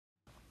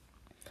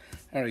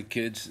Alright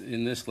kids,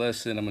 in this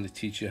lesson I'm going to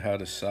teach you how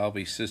to solve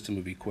a system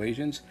of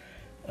equations.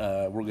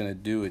 We're going to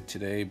do it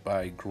today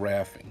by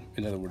graphing.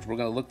 In other words, we're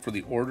going to look for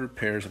the ordered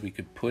pairs that we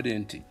could put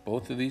into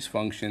both of these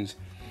functions,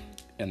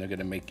 and they're going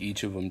to make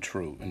each of them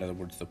true. In other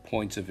words, the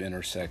points of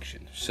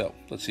intersection. So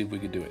let's see if we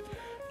can do it.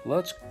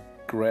 Let's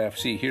graph.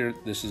 See here,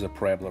 this is a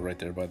parabola right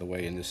there, by the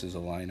way, and this is a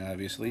line,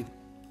 obviously.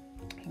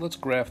 Let's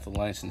graph the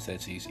line since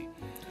that's easy.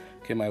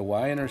 Okay, my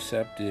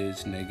y-intercept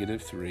is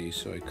 -3,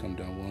 so I come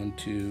down 1,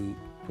 2,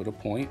 put a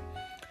point,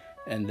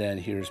 and then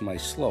here's my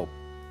slope,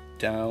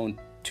 down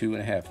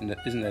 2.5.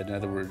 Isn't that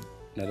another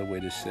way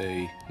to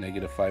say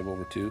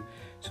 -5/2?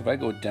 So if I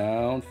go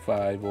down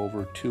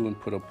 5/2 and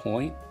put a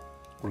point,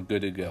 we're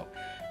good to go.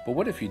 But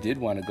what if you did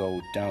want to go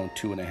down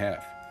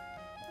 2.5?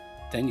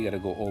 Then you got to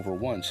go over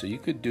 1. So you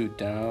could do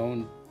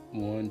down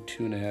 1,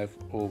 2.5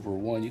 over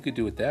 1. You could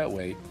do it that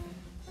way,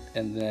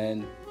 and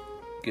then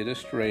get a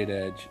straight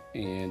edge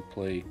and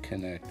play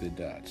connect the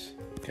dots.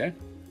 Okay?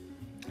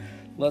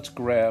 Let's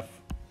graph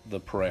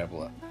the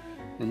parabola.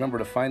 Remember,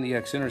 to find the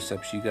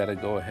x-intercepts, you got to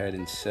go ahead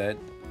and set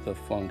the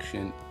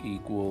function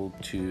equal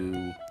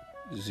to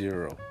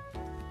 0.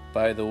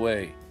 By the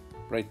way,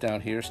 right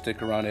down here,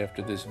 stick around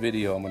after this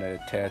video. I'm going to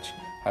attach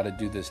how to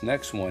do this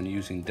next one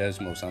using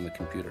Desmos on the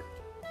computer.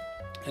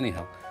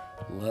 Anyhow,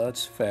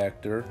 let's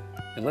factor,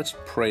 and let's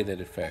pray that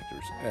it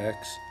factors.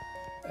 X,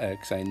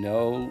 I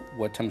know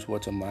what times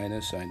what's a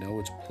minus, so I know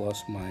it's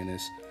plus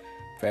minus.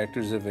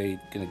 Factors of 8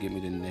 going to get me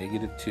to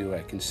 -2.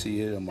 I can see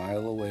it a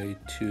mile away.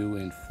 2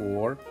 and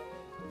 4.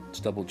 Let's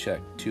double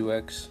check.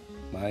 2x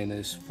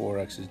minus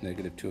 4x is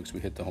 -2x. We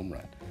hit the home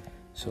run.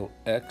 So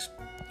x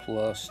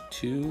plus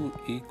 2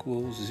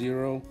 equals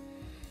 0,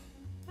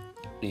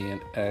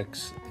 and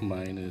x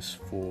minus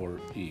 4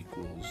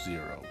 equals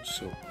 0.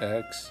 So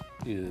x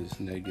is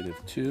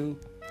 -2,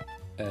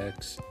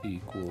 x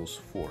equals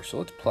 4. So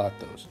let's plot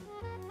those.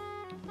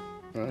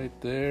 Right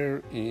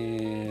there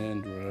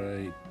and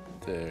right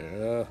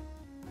there.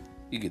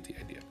 You get the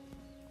idea.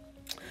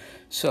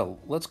 So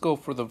let's go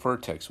for the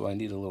vertex. Well, I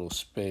need a little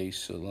space,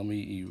 so let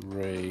me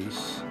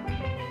erase. Oh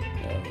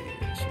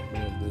yeah, so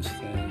grab this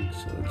thing.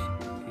 So let's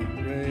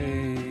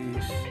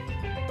erase.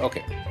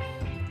 Okay.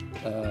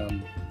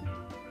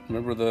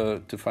 Remember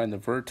to find the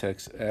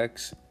vertex,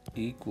 x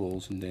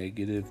equals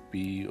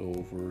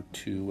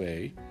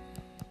 -b/2a.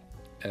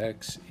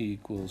 X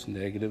equals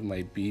negative.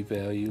 My b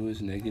value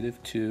is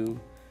 -2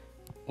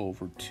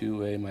 over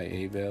 2a. My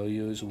a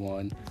value is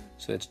 1.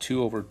 So that's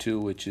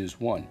 2/2, which is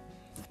 1.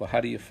 Well,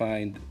 how do you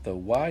find the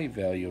y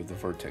value of the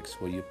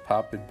vertex? Well, you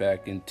pop it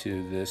back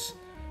into this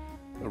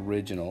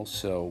original.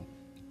 So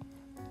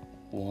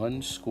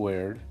 1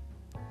 squared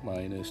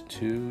minus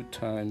 2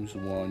 times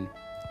 1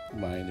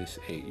 minus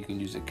 8. You can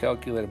use a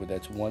calculator, but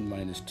that's 1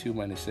 minus 2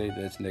 minus 8.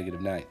 That's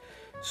 -9.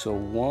 So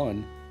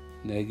 1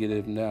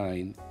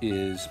 -9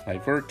 is my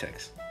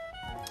vertex.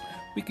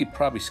 We could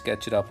probably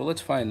sketch it out, but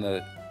let's find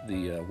the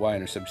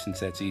y-intercept since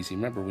that's easy.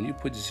 Remember, when you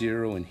put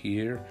 0 in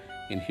here,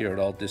 it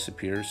all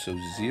disappears. So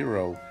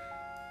 0,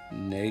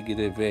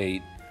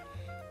 -8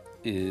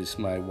 is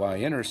my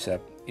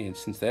y-intercept, and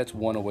since that's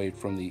 1 away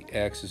from the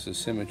axis of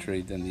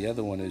symmetry, then the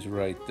other one is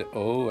right there.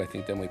 Oh, I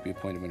think that might be a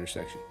point of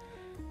intersection.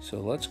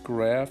 So let's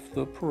graph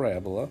the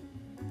parabola.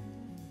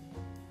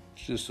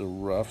 It's just a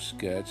rough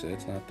sketch.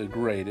 That's not the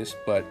greatest,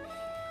 but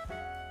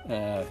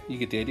you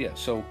get the idea.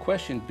 So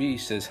question B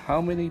says,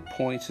 how many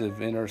points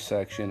of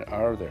intersection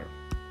are there?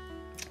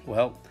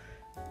 Well,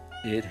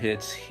 it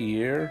hits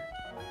here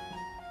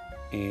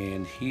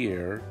and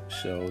here,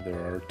 so there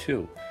are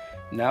 2.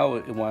 Now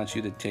it wants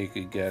you to take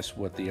a guess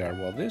what they are.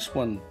 Well, this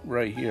one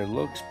right here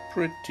looks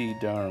pretty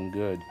darn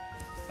good.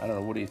 I don't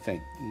know, what do you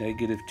think?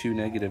 -2,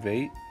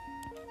 -8?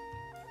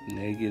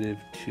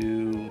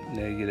 -2,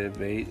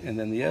 -8, and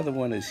then the other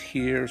one is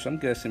here, so I'm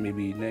guessing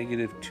maybe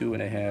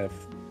 -2.5,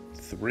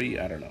 3,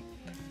 I don't know.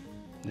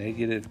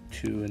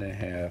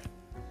 -2.5,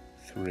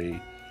 3,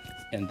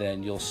 and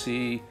then you'll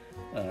see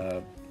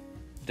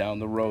down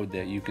the road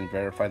that you can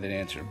verify that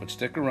answer. But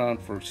stick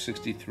around for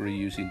 63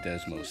 using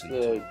Desmos.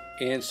 The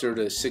answer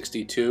to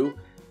 62,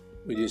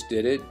 we just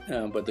did it.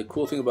 But the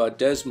cool thing about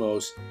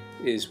Desmos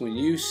is when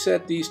you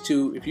set these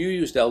two, if you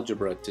used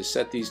algebra to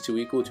set these two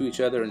equal to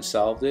each other and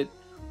solved it,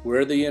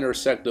 where they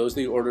intersect, those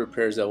are the ordered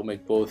pairs that will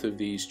make both of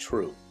these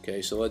true.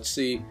 Okay, so let's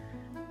see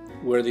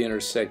where they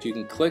intersect. You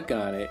can click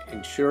on it,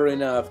 and sure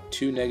enough,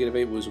 2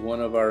 -8 was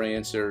one of our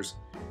answers,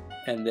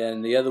 and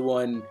then the other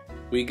one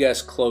we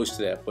guessed close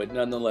to that, but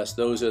nonetheless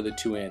those are the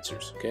 2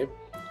 answers. Okay,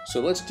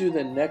 so let's do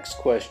the next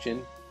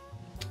question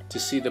to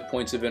see the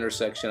points of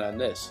intersection on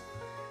this.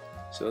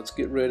 So let's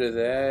get rid of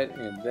that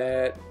and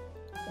that,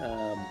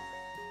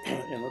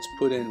 and let's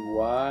put in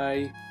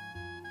y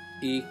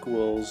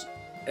equals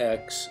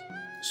x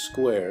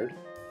squared,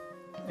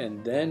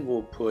 and then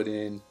we'll put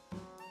in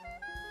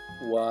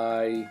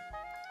y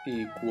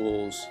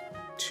equals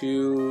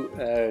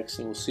 2x,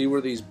 and we'll see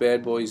where these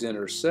bad boys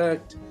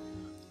intersect.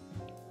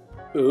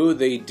 Ooh,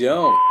 they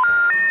don't.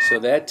 So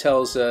that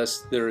tells us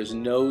there is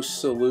no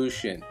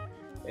solution.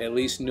 at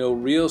least no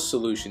real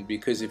solution,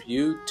 because if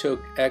you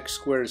took x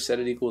squared and set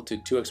it equal to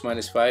 2x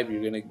minus 5,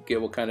 you're going to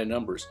get what kind of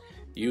numbers?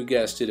 You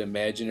guessed it,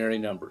 imaginary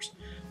numbers.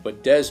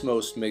 But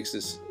Desmos makes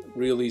this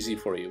real easy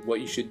for you.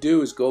 What you should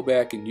do is go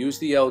back and use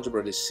the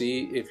algebra to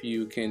see if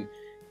you can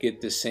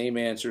get the same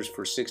answers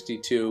for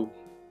 62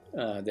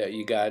 that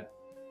you got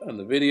on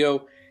the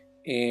video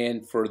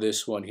and for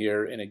this one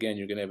here. And again,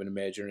 you're going to have an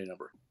imaginary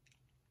number.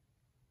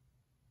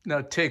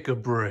 Now take a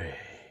break.